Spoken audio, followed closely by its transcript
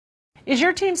Is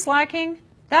your team slacking?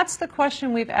 That's the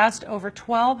question we've asked over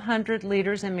 1,200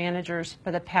 leaders and managers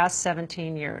for the past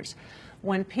 17 years.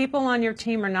 When people on your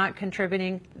team are not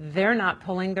contributing, they're not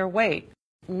pulling their weight,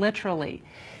 literally.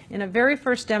 In a very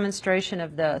first demonstration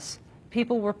of this,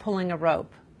 people were pulling a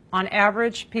rope. On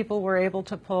average, people were able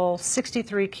to pull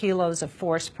 63 kilos of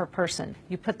force per person.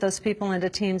 You put those people into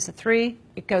teams of 3,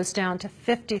 it goes down to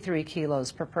 53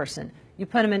 kilos per person. You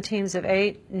put them in teams of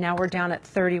 8, now we're down at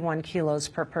 31 kilos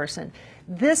per person.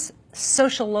 This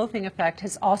social loafing effect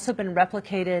has also been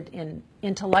replicated in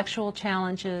intellectual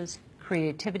challenges,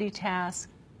 creativity tasks,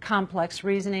 complex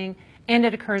reasoning, and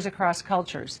it occurs across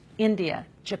cultures: India,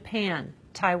 Japan,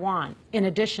 Taiwan, in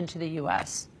addition to the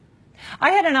U.S.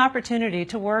 I had an opportunity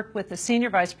to work with the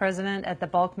senior vice president at the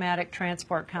Bulkmatic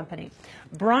Transport Company.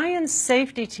 Brian's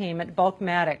safety team at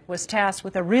Bulkmatic was tasked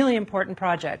with a really important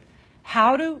project: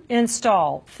 how to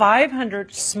install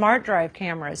 500 smart drive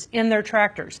cameras in their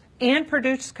tractors and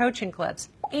produce coaching clips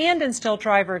and instill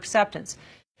driver acceptance.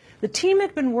 The team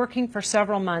had been working for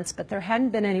several months, but there hadn't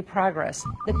been any progress.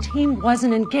 The team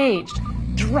wasn't engaged.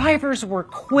 Drivers were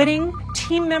quitting.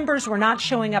 Team members were not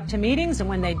showing up to meetings, and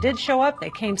when they did show up, they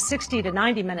came 60 to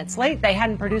 90 minutes late. They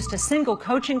hadn't produced a single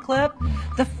coaching clip.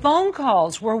 The phone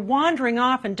calls were wandering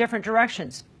off in different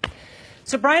directions.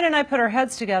 So Brian and I put our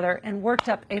heads together and worked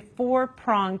up a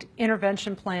 4-pronged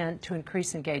intervention plan to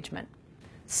increase engagement.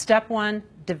 Step 1,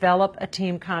 develop a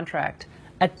team contract.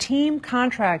 A team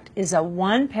contract is a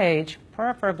 1-page,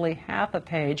 preferably half a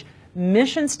page,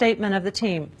 mission statement of the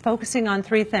team, focusing on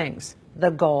 3 things: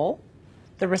 the goal,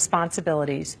 the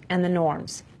responsibilities, and the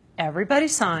norms. Everybody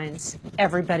signs,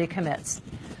 everybody commits.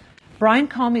 Brian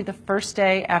called me the first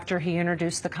day after he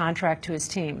introduced the contract to his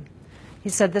team. He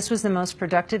said this was the most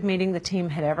productive meeting the team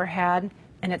had ever had,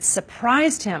 and it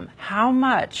surprised him how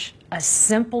much a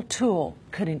simple tool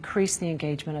could increase the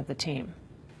engagement of the team.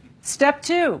 Step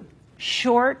 2,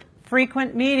 short,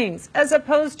 frequent meetings as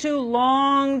opposed to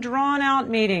long, drawn-out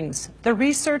meetings. The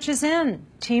research is in.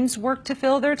 Teams work to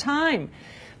fill their time.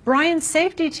 Brian's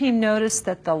safety team noticed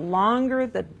that the longer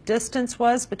the distance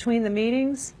was between the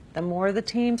meetings, the more the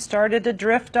team started to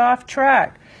drift off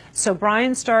track. So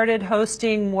Brian started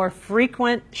hosting more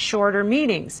frequent, shorter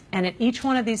meetings, and at each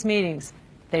one of these meetings,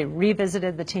 they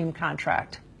revisited the team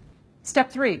contract.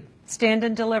 Step 3, stand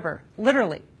and deliver.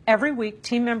 Literally, every week,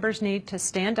 team members need to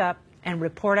stand up and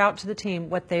report out to the team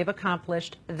what they've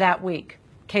accomplished that week.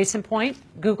 Case in point,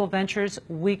 Google Ventures'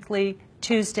 weekly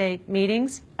Tuesday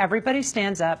meetings. Everybody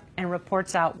stands up and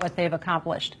reports out what they've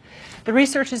accomplished. The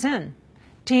research is in.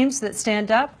 Teams that stand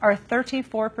up are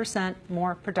 34%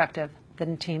 more productive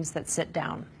than teams that sit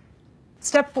down.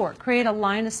 Step 4, create a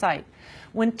line of sight.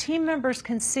 When team members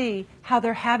can see how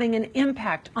they're having an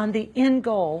impact on the end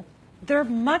goal, they're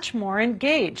much more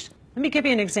engaged. Let me give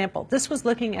you an example. This was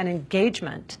looking at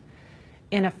engagement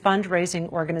in a fundraising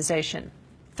organization.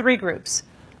 3 groups.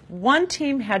 One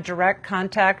team had direct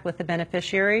contact with the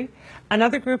beneficiary,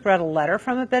 another group read a letter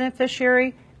from a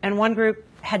beneficiary, and one group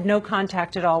had no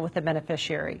contact at all with the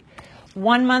beneficiary.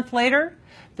 1 month later,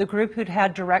 the group who'd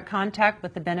had direct contact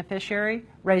with the beneficiary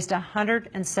raised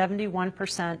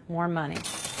 171% more money.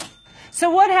 So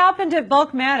what happened at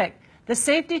Bulkmatic? The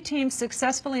safety team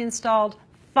successfully installed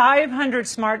 500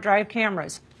 smart drive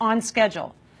cameras on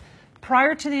schedule.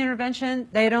 Prior to the intervention,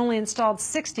 they had only installed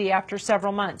 60 after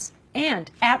several months.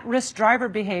 And at-risk driver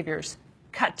behaviors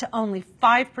cut to only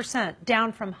 5%,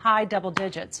 down from high double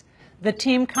digits. The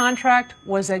team contract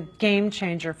was a game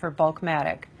changer for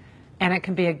Bulkmatic, and it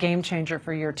can be a game changer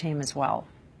for your team as well.